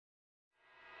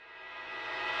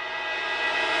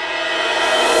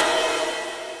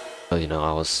you know,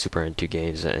 I was super into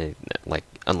games, and like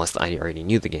unless I already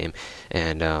knew the game,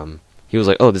 and he was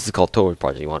like, "Oh, this is called Toho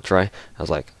Project. You want to try?" I was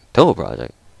like, "Toho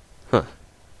Project, huh?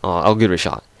 I'll give it a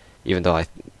shot," even though I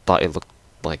thought it looked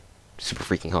like super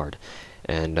freaking hard,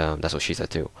 and that's what she said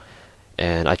too.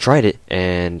 And I tried it,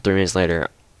 and 3 minutes later,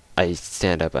 I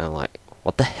stand up and I'm like,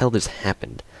 "What the hell just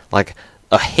happened?" Like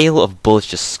a hail of bullets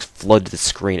just flooded the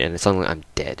screen, and suddenly I'm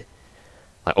dead.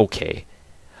 Like, okay.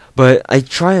 But I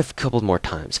try a couple more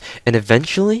times, and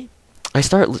eventually, I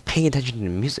start paying attention to the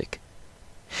music.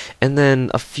 And then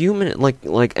a few minutes,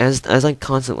 like as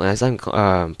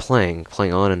I'm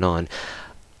playing on and on,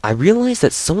 I realize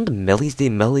that some of the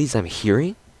melodies I'm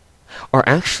hearing are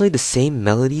actually the same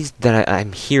melodies that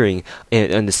I'm hearing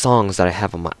in the songs that I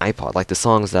have on my iPod, like the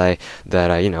songs that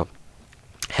I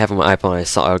have on my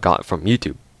iPod I got from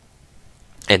YouTube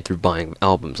and through buying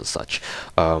albums and such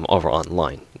over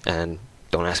online. And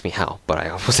don't ask me how, but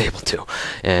I was able to.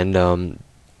 And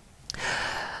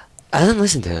as I'm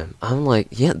listening to him, I'm like,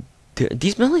 yeah,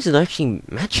 these melodies are actually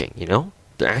matching.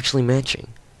 They're actually matching.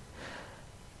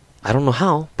 I don't know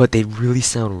how, but they really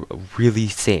sound really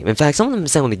same. In fact, some of them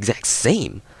sound the exact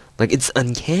same. Like it's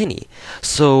uncanny.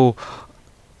 So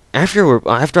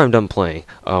after I'm done playing,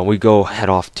 we go head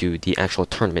off to the actual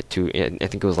tournament. I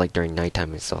think it was like during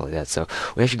nighttime and stuff like that. So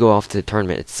we actually go off to the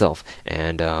tournament itself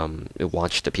and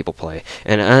watch the people play.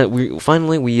 And our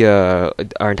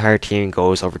entire team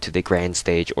goes over to the grand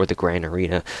stage or the grand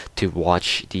arena to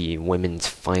watch the women's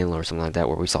final or something like that,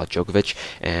 where we saw Djokovic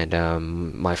and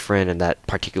my friend and that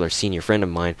particular senior friend of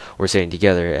mine were sitting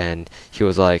together, and he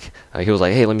was like,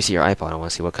 "Hey, let me see your iPod. I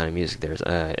want to see what kind of music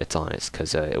it's on." It's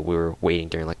because we were waiting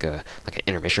during like an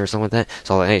intermission or something like that.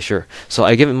 So I was like, "Hey, sure." So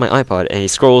I give him my iPod, and he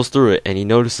scrolls through it, and he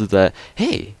notices that,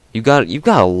 "Hey, you've got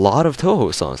a lot of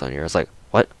Toho songs on here." I was like,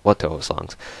 "What Toho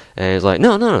songs?" And he's like,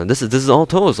 "No. This is all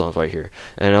Toho songs right here."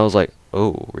 And I was like,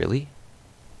 "Oh, really?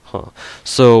 Huh."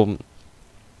 So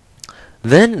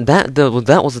then that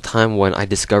was the time when I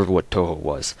discovered what Toho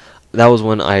was. That was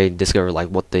when I discovered like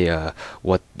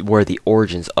where the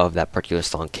origins of that particular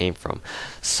song came from.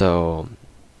 So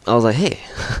I was like, "Hey,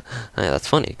 hey, that's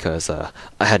funny," because I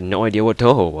had no idea what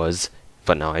Toho was,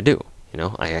 but now I do.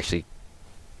 I actually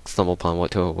stumbled upon what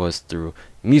Toho was through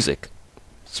music,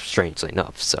 strangely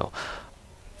enough. So,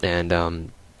 and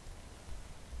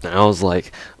I was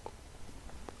like,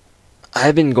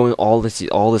 I've been going all this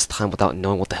time without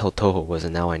knowing what the hell Toho was,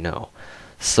 and now I know.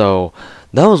 So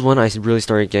that was when I really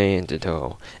started getting into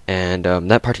Toho, and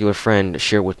that particular friend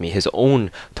shared with me his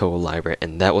own Toho library,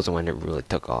 and that was when it really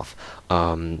took off.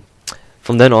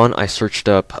 From then on, I searched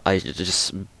up. I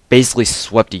just basically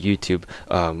swept to YouTube,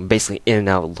 basically in and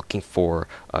out looking for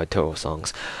Toho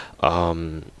songs.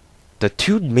 The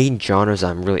two main genres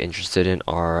I'm really interested in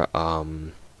are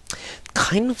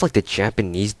kind of like the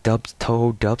Japanese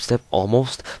Toho dubstep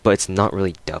almost, but it's not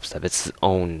really dubstep. It's its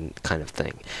own kind of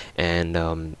thing, and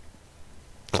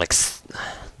like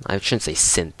I shouldn't say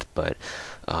synth, but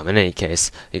in any case,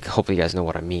 hopefully you guys know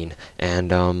what I mean.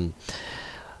 And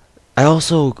I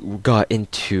also got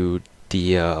into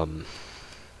the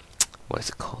what is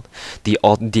it called?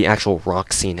 The actual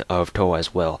rock scene of Toho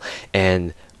as well,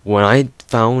 and when I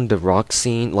found the rock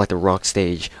scene, like the rock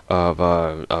stage of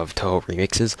Toho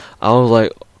remixes, I was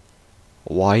like,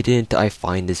 why didn't I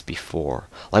find this before?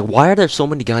 Like, why are there so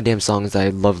many goddamn songs that I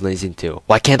love listening to?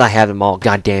 Why can't I have them all?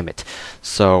 God damn it!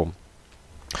 So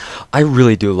I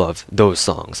really do love those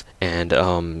songs, and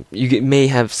may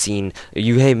have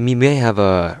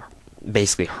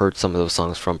basically heard some of those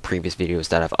songs from previous videos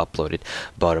that I've uploaded,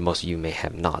 but most of you may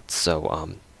have not. So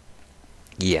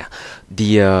yeah,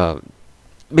 the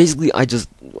basically I just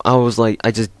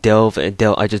dove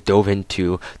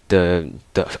into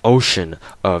the ocean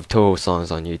of Toho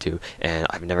songs on YouTube, and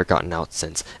I've never gotten out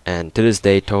since. And to this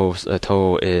day,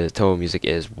 Toho music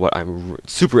is what I'm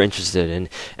super interested in,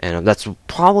 and that's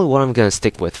probably what I'm gonna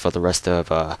stick with for the rest of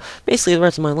basically the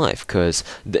rest of my life, because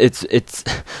it's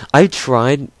I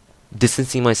tried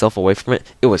distancing myself away from it.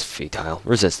 It was futile.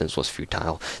 Resistance was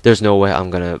futile. There's no way I'm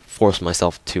gonna force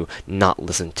myself to not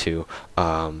listen to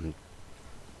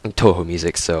Toho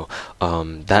music. So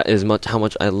that is how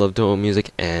much I love Toho music,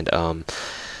 and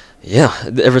yeah,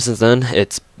 ever since then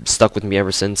it's stuck with me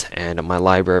ever since, and my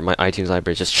iTunes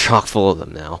library is just chock full of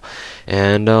them now.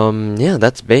 And yeah,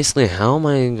 that's basically how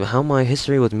my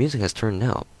history with music has turned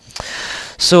out.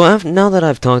 So now that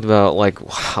I've talked about like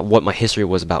what my history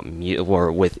was about in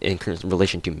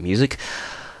relation to music,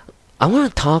 I want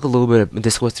to talk a little bit,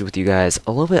 discuss with you guys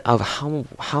a little bit of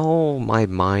how my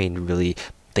mind really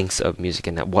thinks of music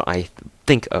and what I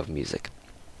think of music.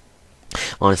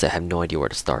 Honestly, I have no idea where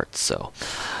to start. So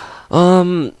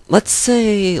Let's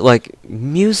say like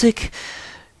music.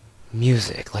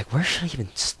 Like where should I even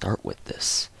start with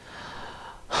this?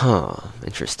 Huh,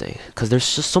 interesting. Because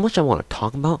there's just so much I want to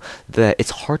talk about that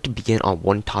it's hard to begin on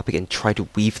one topic and try to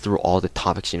weave through all the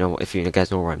topics. You know, if you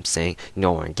guys know what I'm saying, you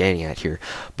know what I'm getting at here.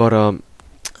 But I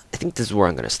think this is where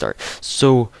I'm gonna start.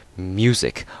 So,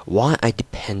 music. Why I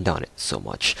depend on it so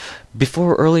much.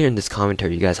 Before earlier in this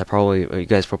commentary, you guys will probably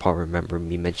remember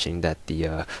me mentioning that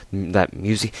that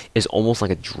music is almost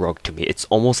like a drug to me. It's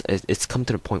come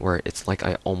to the point where it's like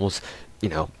I almost, you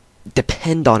know,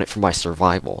 depend on it for my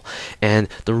survival. And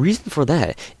the reason for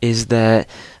that is that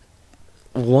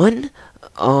one,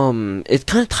 it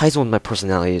kind of ties on with my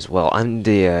personality as well. I'm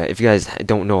the, if you guys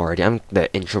don't know already, I'm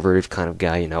the introverted kind of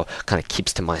guy, you know, kind of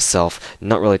keeps to myself,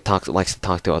 not really likes to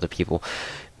talk to other people.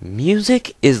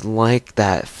 Music is like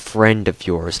that friend of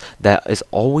yours that is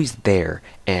always there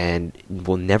and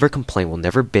will never complain, will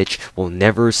never bitch, will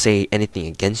never say anything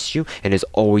against you, and is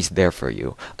always there for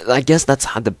you. I guess that's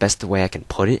how the best way I can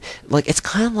put it. Like it's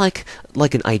kind of like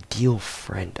an ideal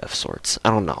friend of sorts.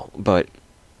 I don't know, but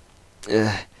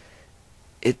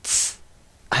it's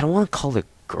I don't want to call it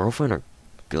girlfriend or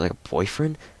be like a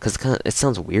boyfriend because it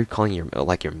sounds weird calling your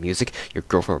music your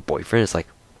girlfriend or boyfriend. It's like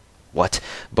what?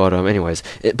 But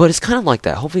but it's kind of like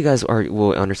that. Hopefully, you guys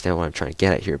will understand what I'm trying to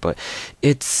get at here. But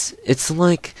it's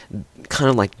like kind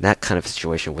of like that kind of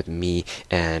situation with me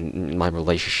and my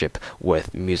relationship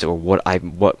with music, or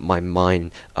what my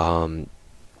mind you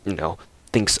know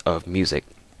thinks of music.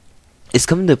 It's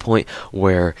coming to the point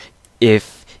where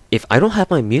if I don't have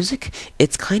my music,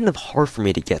 it's kind of hard for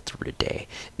me to get through the day.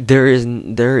 There is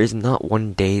not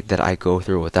one day that I go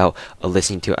through without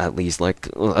listening to at least like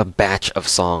a batch of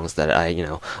songs that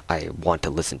I want to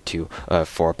listen to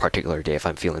for a particular day if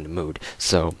I'm feeling the mood.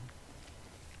 So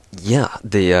yeah,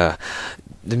 the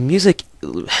music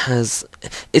has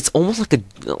it's almost like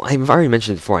I've already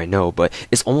mentioned it before, I know, but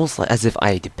it's almost like as if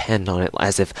I depend on it,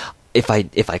 as if I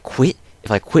quit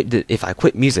if I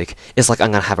quit music, it's like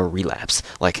I'm gonna have a relapse.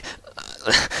 Like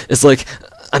it's like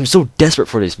I'm so desperate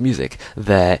for this music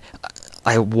that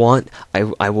I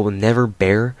will never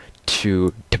bear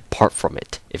to depart from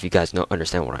it. If you guys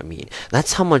understand what I mean,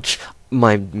 that's how much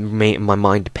my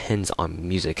mind depends on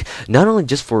music. Not only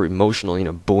just for emotional,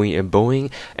 bowing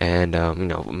and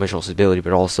emotional stability,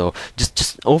 but also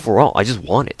just overall. I just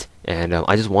want it, and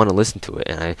I just want to listen to it,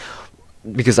 and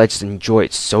because I just enjoy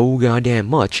it so goddamn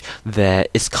much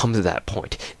that it's come to that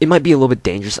point. It might be a little bit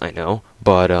dangerous, I know,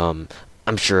 but I'm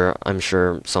sure I'll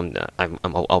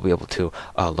be able to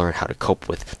learn how to cope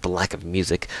with the lack of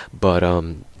music. But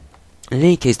in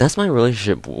any case, that's my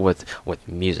relationship with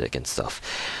music and stuff.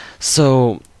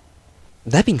 So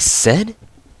that being said,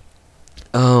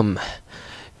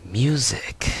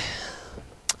 music.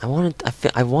 I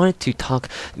wanted to talk,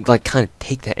 like, kind of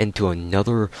take that into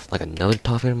another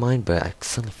topic of mine, but I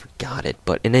suddenly forgot it.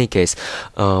 But in any case,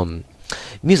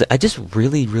 music, I just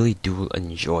really, really do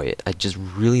enjoy it. I just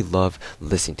really love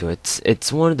listening to it.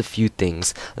 It's one of the few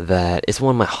things that, it's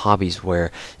one of my hobbies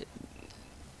where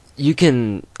I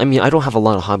don't have a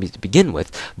lot of hobbies to begin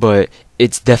with, but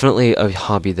it's definitely a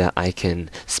hobby that I can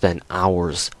spend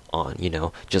hours on,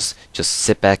 just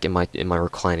sit back in my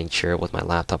reclining chair with my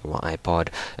laptop and my iPod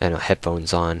and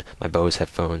headphones on, my Bose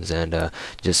headphones, and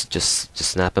just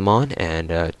snap them on and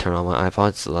turn on my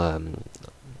iPods,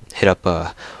 hit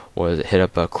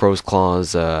up Crow's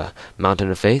Claw's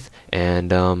Mountain of Faith,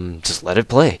 and just let it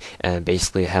play, and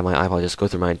basically have my iPod just go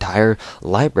through my entire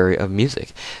library of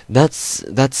music.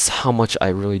 That's how much I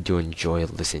really do enjoy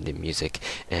listening to music,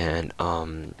 and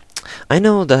I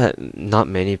know that not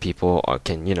many people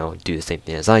can do the same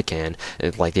thing as I can.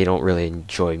 Like, they don't really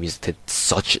enjoy music to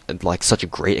such a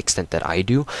great extent that I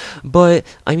do, but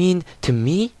I mean, to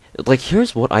me, like,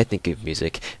 here's what I think of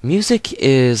music. Music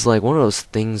is like one of those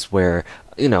things where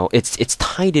it's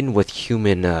tied in with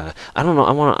human. I don't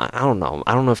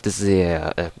know if this is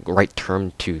a right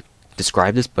term to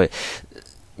describe this, but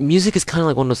music is kind of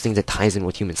like one of those things that ties in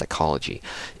with human psychology.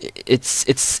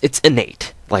 It's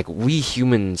innate. Like, we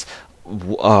humans,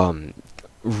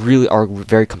 really are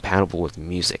very compatible with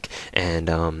music, and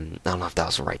I don't know if that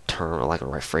was the right term or like the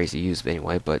right phrase to use, but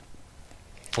anyway, but.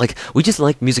 Like, we just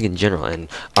like music in general, and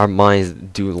our minds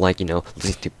do like,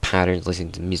 listening to patterns,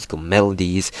 listening to musical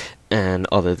melodies, and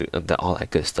all that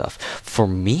good stuff. For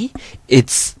me,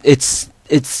 it's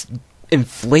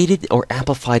inflated or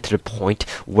amplified to the point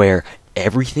where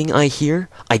everything I hear,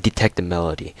 I detect the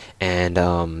melody, and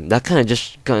that kind of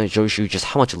shows you just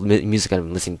how much music I've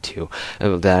been listening to,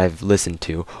 that I've listened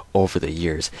to over the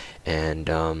years, and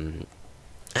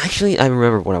Actually, I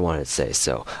remember what I wanted to say,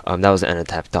 so that was the end of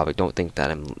the topic. Don't think that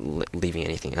I'm leaving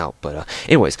anything out. But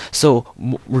anyways, so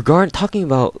regard talking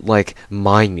about like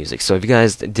my music. So if you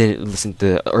guys didn't listen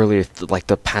to earlier, like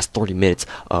the past 30 minutes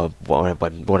of what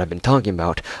I've been talking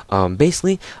about,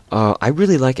 basically, I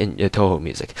really like Toho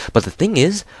music. But the thing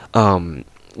is,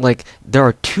 like there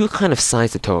are two kind of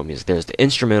sides to Toho music. There's the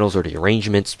instrumentals or the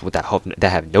arrangements that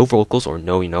have no vocals or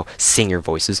no singer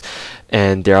voices,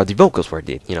 and there are the vocals where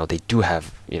they do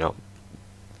have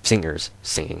singers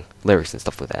singing lyrics and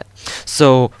stuff like that.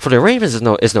 So for the arrangements,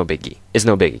 it's no biggie. It's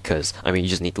no biggie because I mean you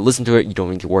just need to listen to it. You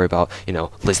don't need to worry about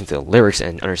listening to the lyrics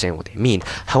and understand what they mean.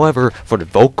 However, for the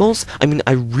vocals, I mean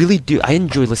I really do. I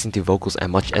enjoy listening to vocals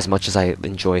as much as I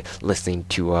enjoy listening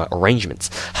to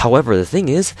arrangements. However, the thing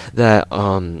is that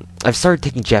I've started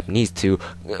taking Japanese to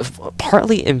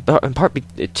partly in part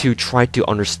to try to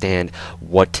understand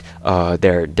what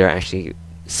they're actually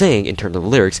saying in terms of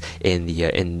lyrics in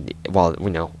the while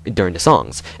during the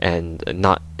songs, and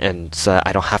not and so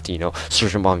I don't have to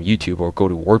search them on YouTube or go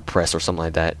to WordPress or something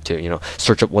like that to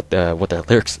search up what their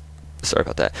lyrics, sorry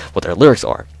about that, what their lyrics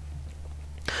are.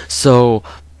 So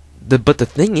but the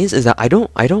thing is that I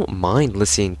don't mind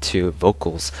listening to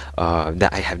vocals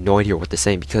that I have no idea what they're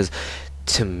saying, because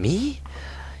to me,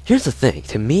 here's the thing,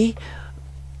 to me,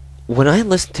 when I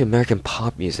listened to American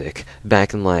pop music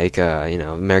back in like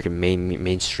American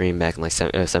mainstream back in like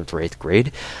seventh or eighth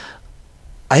grade,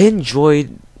 I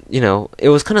enjoyed it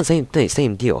was kind of the same thing,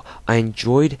 same deal. I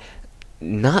enjoyed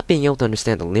not being able to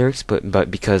understand the lyrics,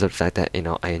 but because of the fact that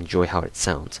I enjoy how it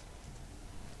sounds.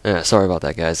 Sorry about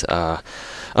that, guys.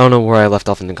 I don't know where I left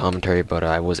off in the commentary, but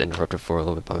I was interrupted for a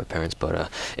little bit by my parents. But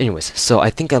anyways, so I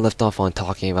think I left off on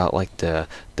talking about like the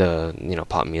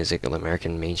pop music,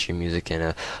 American mainstream music,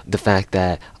 and the fact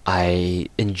that I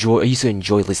used to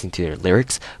enjoy listening to their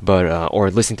lyrics, but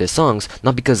or listening to the songs,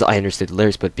 not because I understood the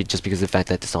lyrics, but just because of the fact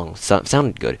that the song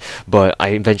sounded good. But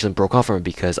I eventually broke off from it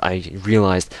because I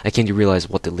came to realize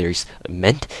what the lyrics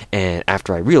meant, and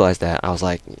after I realized that, I was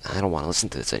like, I don't want to listen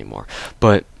to this anymore.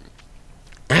 But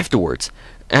afterwards,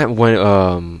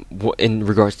 in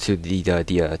regards to the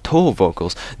Toho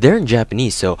vocals, they're in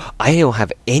Japanese, so I don't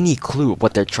have any clue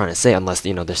what they're trying to say unless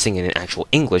they're singing in actual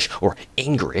English or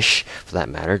English for that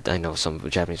matter. I know some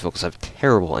Japanese vocals have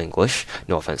terrible English.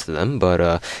 No offense to them,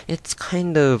 but it's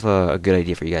kind of a good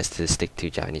idea for you guys to stick to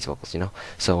Japanese vocals,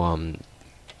 So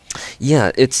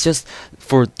yeah, it's just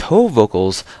for Toho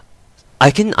vocals.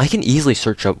 I can easily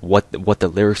search up what the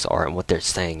lyrics are and what they're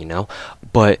saying,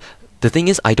 but the thing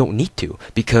is, I don't need to,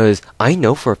 because I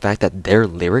know for a fact that their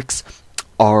lyrics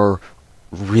are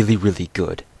really, really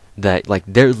good. That like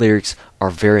their lyrics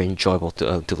are very enjoyable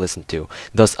to listen to.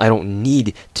 Thus, I don't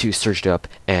need to search it up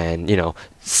and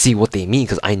see what they mean,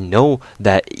 because I know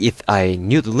that if I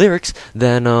knew the lyrics,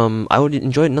 then I would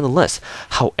enjoy it nonetheless.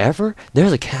 However,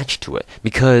 there's a catch to it,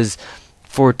 because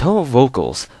for Toho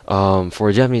vocals,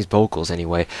 for Japanese vocals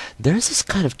anyway, there's this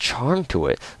kind of charm to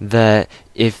it that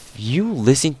if you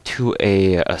listen to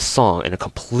a song in a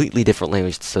completely different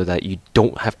language, so that you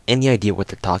don't have any idea what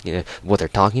they're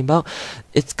talking about,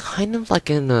 it's kind of like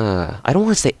I don't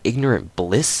want to say ignorant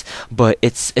bliss, but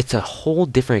it's a whole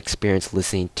different experience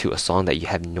listening to a song that you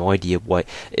have no idea what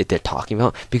they're talking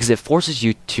about, because it forces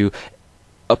you to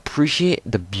appreciate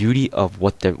the beauty of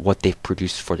what they've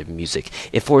produced for the music.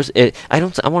 I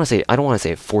don't want to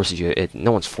say it forces you.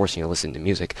 No one's forcing you to listen to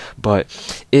music, but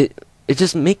it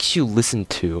just makes you listen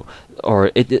to,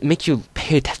 or it makes you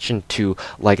pay attention to,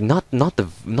 like not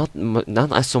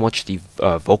so much the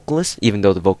vocalist, even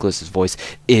though the vocalist's voice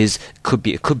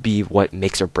could be what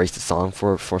makes or breaks the song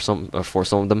for some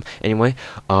of them anyway.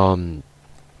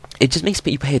 It just makes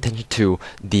you pay attention to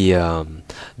the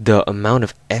amount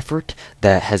of effort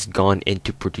that has gone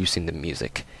into producing the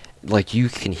music. Like, you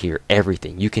can hear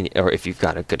everything. You can, or if you've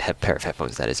got a good pair of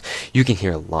headphones, that is, you can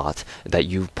hear a lot that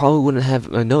you probably wouldn't have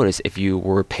noticed if you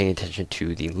were paying attention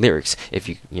to the lyrics. If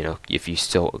you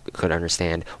still could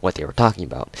understand what they were talking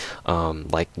about,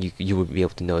 like you would be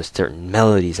able to notice certain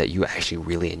melodies that you actually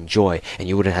really enjoy, and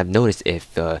you wouldn't have noticed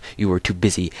if you were too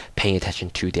busy paying attention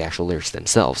to the actual lyrics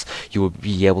themselves. You would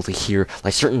be able to hear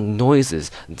like certain noises,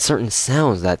 certain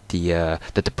sounds that the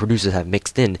producers have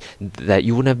mixed in that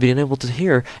you wouldn't have been able to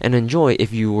hear and enjoy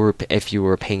if you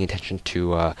were paying attention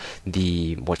to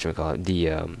the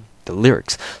the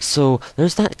lyrics. So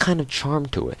there's that kind of charm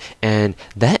to it, and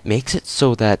that makes it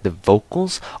so that the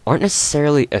vocals aren't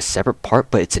necessarily a separate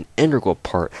part, but it's an integral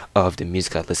part of the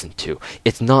music I listen to.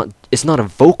 It's not a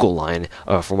vocal line,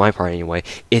 for my part anyway.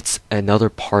 It's another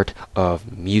part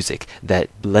of music that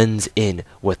blends in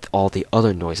with all the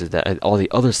other noises, that all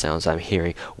the other sounds I'm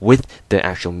hearing with the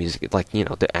actual music, like,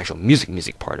 the actual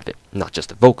music part of it, not just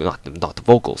the vocal, not the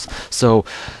vocals. So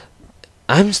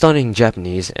I'm studying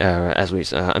Japanese,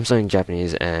 I'm studying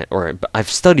Japanese, I've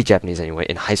studied Japanese anyway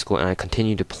in high school, and I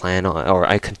continue to plan on, or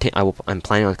I'm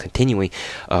planning on continuing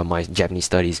my Japanese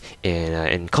studies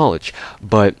in college.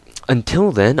 But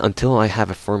until then, until I have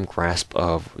a firm grasp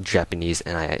of Japanese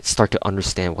and I start to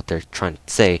understand what they're trying to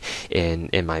say in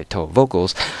my Toho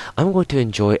vocals, I'm going to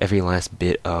enjoy every last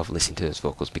bit of listening to those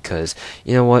vocals, because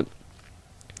you know what,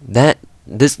 that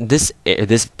this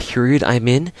period I'm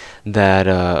in,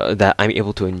 that I'm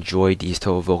able to enjoy these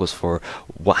Toho vocals for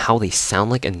how they sound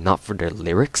like and not for their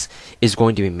lyrics, is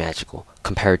going to be magical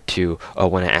compared to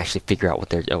when I actually figure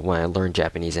out when I learn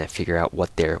Japanese and I figure out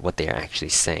what they're actually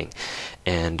saying.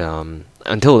 And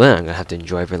until then, I'm gonna have to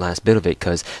enjoy every last bit of it,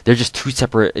 because they're just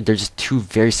two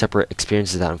very separate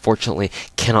experiences that unfortunately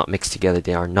cannot mix together.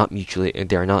 They are not mutual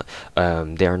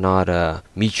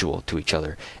to each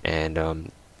other.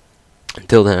 And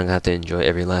until then, I'm gonna have to enjoy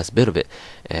every last bit of it.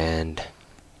 And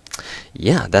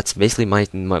yeah, that's basically my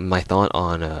thought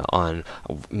on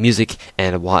music,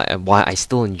 and why I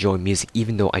still enjoy music,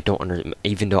 even though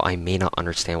I may not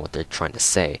understand what they're trying to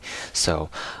say. So,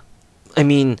 I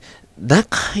mean, that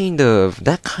kind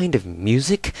of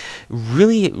music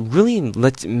really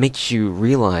makes you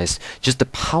realize just the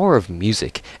power of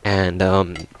music,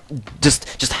 and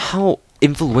just how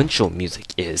influential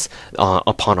music is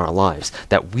upon our lives,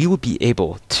 that we would be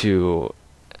able to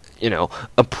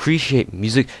appreciate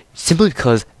music simply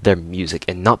because they're music,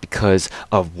 and not because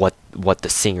of what the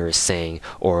singer is saying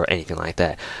or anything like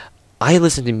that. I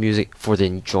listen to music for the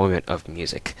enjoyment of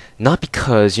music, not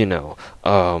because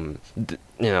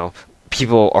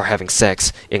people are having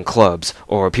sex in clubs,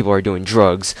 or people are doing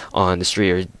drugs on the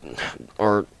street,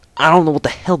 or I don't know what the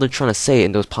hell they're trying to say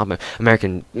in those pop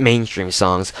American mainstream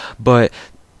songs, but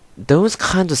those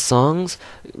kinds of songs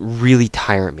really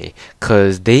tire me,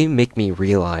 because they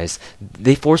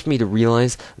force me to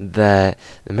realize that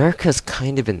America's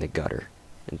kind of in the gutter.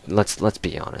 Let's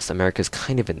be honest, America's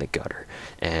kind of in the gutter,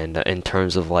 and in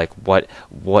terms of like what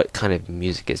kind of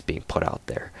music is being put out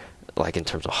there, like in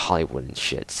terms of Hollywood and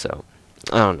shit. So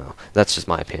I don't know. That's just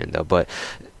my opinion, though. But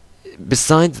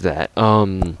besides that,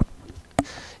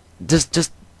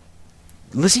 just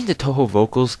listening to Toho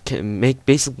vocals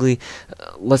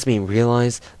lets me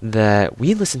realize that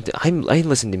I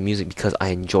listen to music because I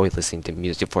enjoy listening to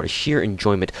music, for the sheer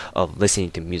enjoyment of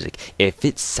listening to music. If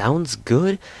it sounds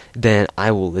good, then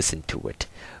I will listen to it.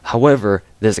 However,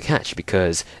 there's a catch,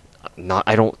 because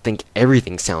I don't think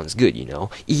everything sounds good,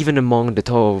 Even among the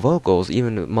Toho vocals,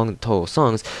 even among the Toho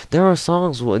songs, there are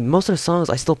songs. Most of the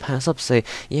songs I still pass up. Say,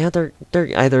 yeah, they're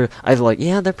either like,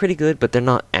 yeah, they're pretty good, but they're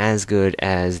not as good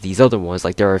as these other ones.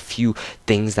 Like, there are a few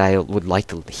things that I would like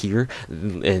to hear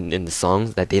in the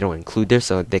songs that they don't include there,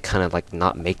 so they kind of like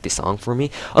not make the song for me.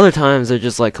 Other times they're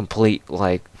just like complete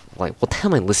like what the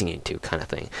hell am I listening to kind of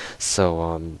thing.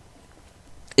 So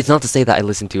it's not to say that I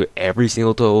listen to every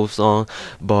single Toho song,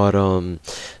 but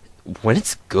when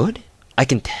it's good, I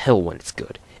can tell when it's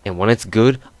good. And when it's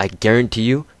good, I guarantee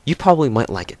you probably might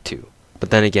like it too. But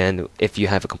then again, if you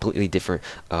have a completely different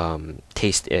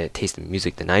taste in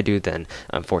music than I do, then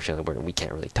unfortunately we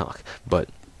can't really talk. But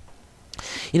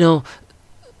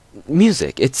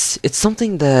music, it's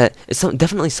something that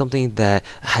definitely something that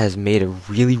has made a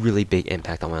really big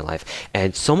impact on my life,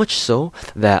 and so much so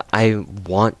that I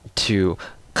want to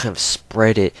kind of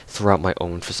spread it throughout my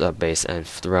own base, and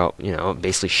throughout,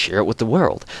 basically share it with the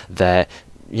world, that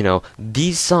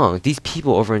these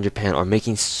people over in Japan are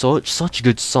making such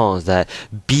good songs that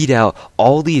beat out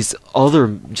all these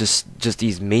other just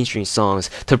these mainstream songs,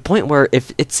 to the point where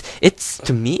if it's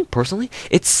to me personally,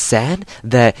 it's sad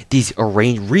that these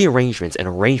rearrangements and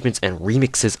arrangements and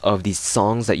remixes of these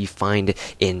songs that you find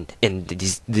in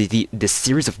this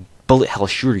series of bullet hell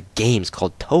shooter games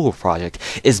called Toho Project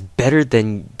is better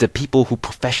than the people who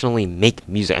professionally make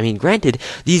music. I mean, granted,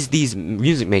 these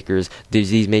music makers,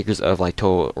 these makers of like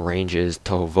Toho arranges,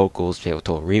 Toho vocals,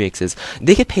 Toho remixes,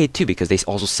 they get paid too, because they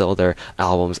also sell their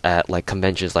albums at like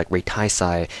conventions like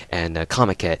Reitaisai and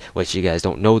Comic-Con, which you guys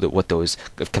don't know what those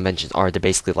conventions are. They're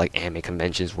basically like anime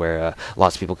conventions where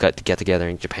lots of people get together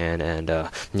in Japan and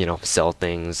sell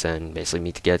things and basically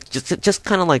meet together, just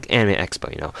kind of like Anime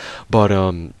Expo, but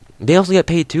they also get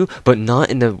paid too, but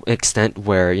not in the extent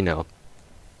where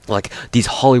like these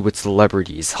Hollywood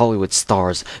celebrities, Hollywood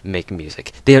stars make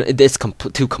music. It's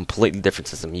two completely different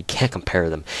systems. You can't compare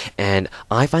them, and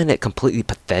I find it completely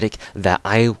pathetic that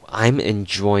I'm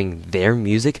enjoying their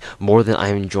music more than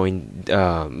I'm enjoying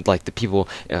like the people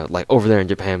like over there in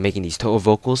Japan making these Toho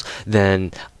vocals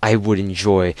than I would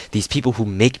enjoy these people who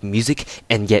make music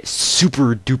and get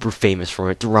super duper famous from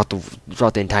it throughout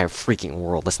the entire freaking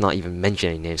world. Let's not even mention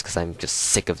any names because I'm just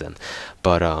sick of them,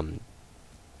 but I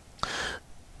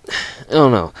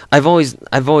don't know. I've always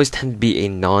tended to be a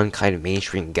non kind of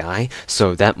mainstream guy,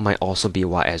 so that might also be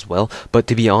why as well. But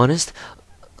to be honest,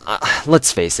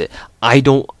 let's face it. I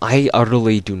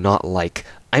utterly do not like.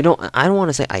 I don't want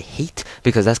to say I hate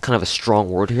because that's kind of a strong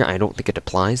word here. I don't think it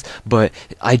applies, but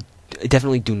I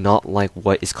definitely do not like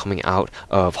what is coming out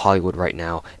of Hollywood right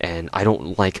now, and I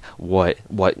don't like what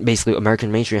basically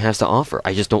American mainstream has to offer.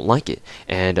 I just don't like it.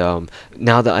 And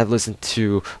now that I've listened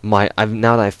to now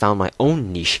that I've found my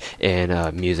own niche in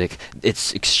music,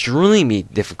 it's extremely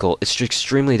difficult. It's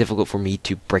extremely difficult for me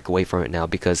to break away from it now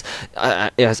because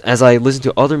as I listen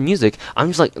to other music, I'm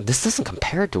just like, this doesn't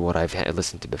compare to what I've had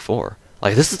listened to before.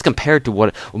 Like, this is compared to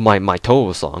what my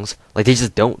Toho songs. Like, they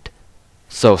just don't.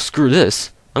 So screw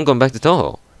this. I'm going back to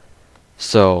Toho.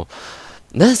 So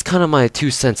that's kind of my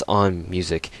 2 cents on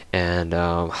music and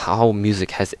how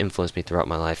music has influenced me throughout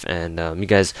my life. And you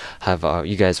guys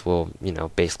will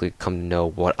basically come to know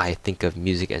what I think of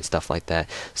music and stuff like that.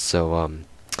 So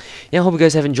yeah, I hope you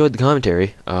guys have enjoyed the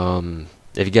commentary.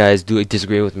 If you guys do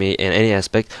disagree with me in any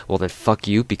aspect, well then fuck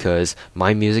you, because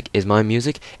my music is my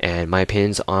music and my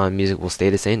opinions on music will stay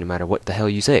the same no matter what the hell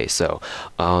you say. So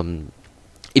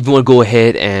if you want to go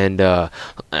ahead and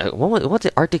what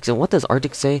does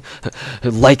Arctic say?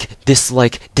 Like,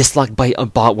 dislike by a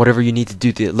bot, whatever you need to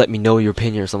do to let me know your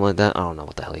opinion or something like that. I don't know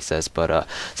what the hell he says, but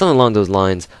something along those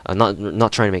lines. I'm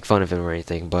not trying to make fun of him or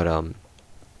anything, but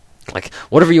like,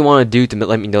 whatever you want to do to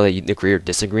let me know that you agree or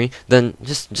disagree, then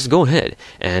just go ahead.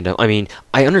 And I mean,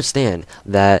 I understand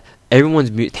that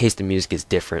everyone's taste in music is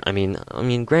different. I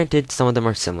mean, granted, some of them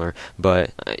are similar,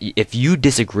 but if you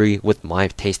disagree with my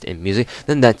taste in music,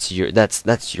 then that's your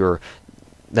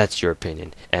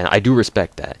opinion, and I do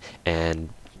respect that. And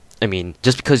I mean,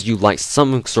 just because you like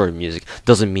some sort of music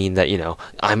doesn't mean that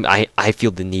I feel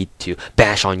the need to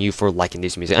bash on you for liking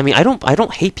this music. I mean, I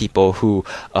don't hate people who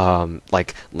are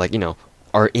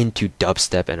into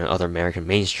dubstep and other American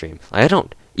mainstream. I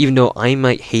don't. Even though I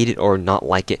might hate it or not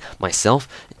like it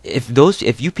myself,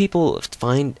 if you people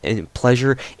find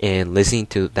pleasure in listening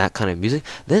to that kind of music,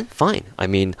 then fine. I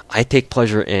mean, I take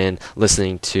pleasure in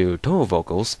listening to Toho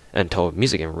vocals and Toho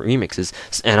music and remixes,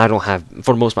 and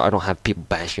for the most part, I don't have people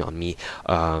bashing on me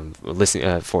for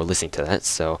listening to that.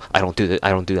 So I don't do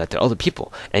that to other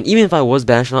people. And even if I was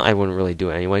bashing on it, I wouldn't really do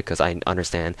it anyway, because I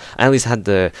understand. I at least had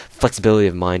the flexibility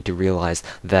of mind to realize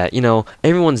that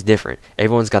everyone's different.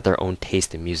 Everyone's got their own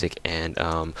taste in music, and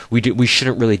we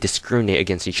shouldn't really discriminate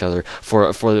against each other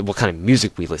for what kind of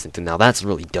music we listen to. Now that's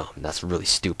really dumb. That's really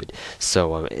stupid.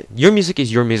 So your music is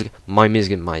your music, my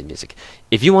music is my music.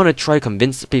 If you want to try to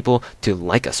convince people to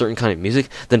like a certain kind of music,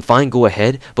 then fine, go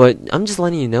ahead. But I'm just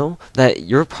letting you know that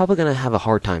you're probably gonna have a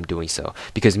hard time doing so,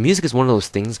 because music is one of those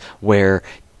things where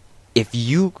if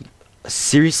you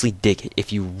seriously dig it,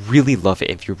 if you really love it,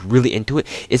 if you're really into it,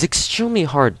 it's extremely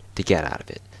hard to get out of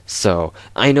it. So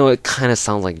I know it kind of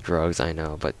sounds like drugs, I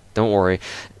know, but don't worry.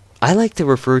 I like to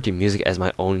refer to music as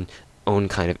my own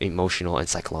kind of emotional and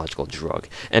psychological drug,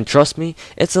 and trust me,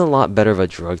 it's a lot better of a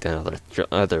drug than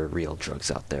other real drugs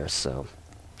out there. So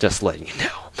just letting you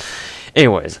know.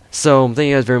 Anyways, so thank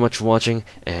you guys very much for watching,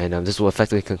 and this will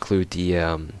effectively conclude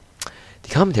the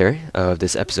commentary of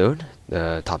this episode,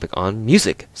 the topic on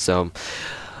music. So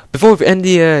before we end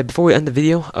the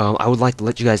video, I would like to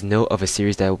let you guys know of a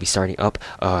series that will be starting up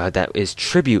that is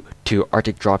tribute to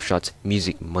Arctic Dropshot's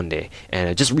Music Monday.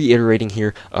 And just reiterating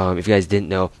here, if you guys didn't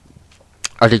know,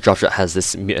 Arctic Dropshot has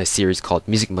this series called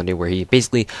Music Monday, where he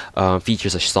basically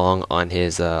features a song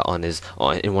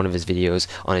in one of his videos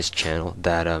on his channel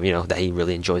that that he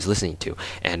really enjoys listening to.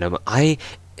 And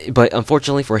but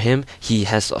unfortunately for him, he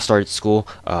has started school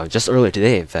just earlier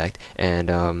today, in fact,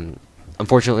 and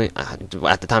unfortunately, at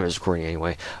the time of this recording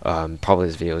anyway, probably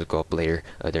this video will go up later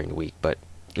during the week. But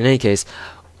in any case,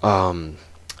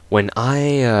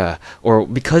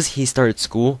 because he started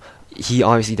school, he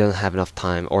obviously doesn't have enough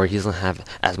time, or he doesn't have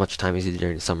as much time as he did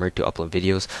during the summer to upload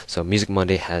videos. So Music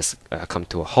Monday has come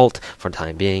to a halt for the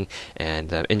time being,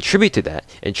 and in tribute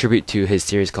to his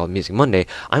series called Music Monday,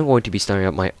 I'm going to be starting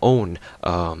up my own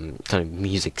kind of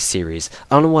music series.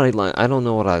 I don't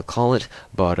know what I'd call it,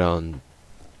 but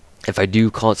if I do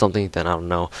call it something, then I don't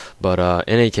know. But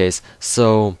in any case,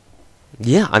 so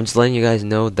yeah, I'm just letting you guys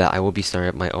know that I will be starting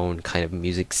up my own kind of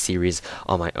music series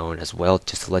on my own as well,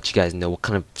 just to let you guys know what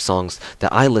kind of songs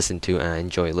that I listen to and I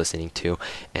enjoy listening to,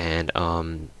 and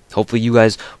hopefully you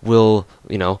guys will,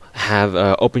 have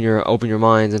open your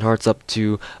minds and hearts up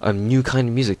to a new kind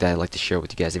of music that I'd like to share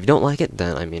with you guys. If you don't like it,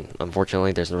 then I mean,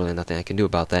 unfortunately, there's really nothing I can do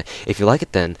about that. If you like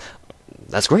it, then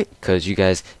that's great, because you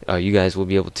guys will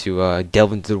be able to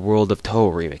delve into the world of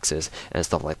Toho remixes and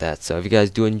stuff like that. So if you guys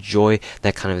do enjoy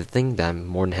that kind of thing, then I'm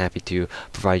more than happy to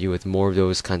provide you with more of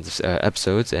those kinds of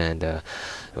episodes, and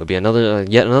it'll be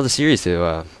yet another series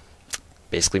to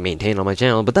basically maintain on my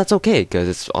channel. But that's okay, because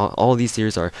it's all these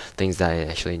series are things that I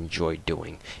actually enjoy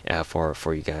doing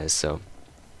for you guys. So.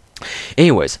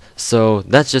 Anyways, so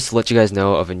that's just to let you guys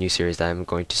know of a new series that I'm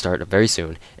going to start very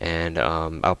soon, and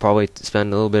I'll probably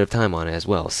spend a little bit of time on it as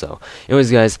well. So,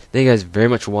 anyways, guys, thank you guys very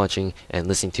much for watching and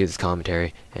listening to this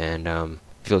commentary. And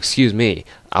if you'll excuse me,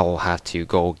 I will have to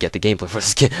go get the gameplay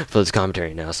for this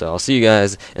commentary now. So I'll see you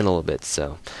guys in a little bit.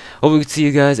 So, hope we can see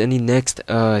you guys in the next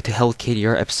to Hell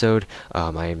KDR episode.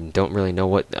 I don't really know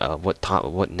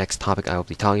what next topic I will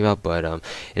be talking about, but in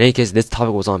any case, this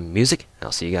topic was on music. And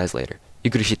I'll see you guys later. ゆ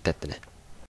っくりしてってね。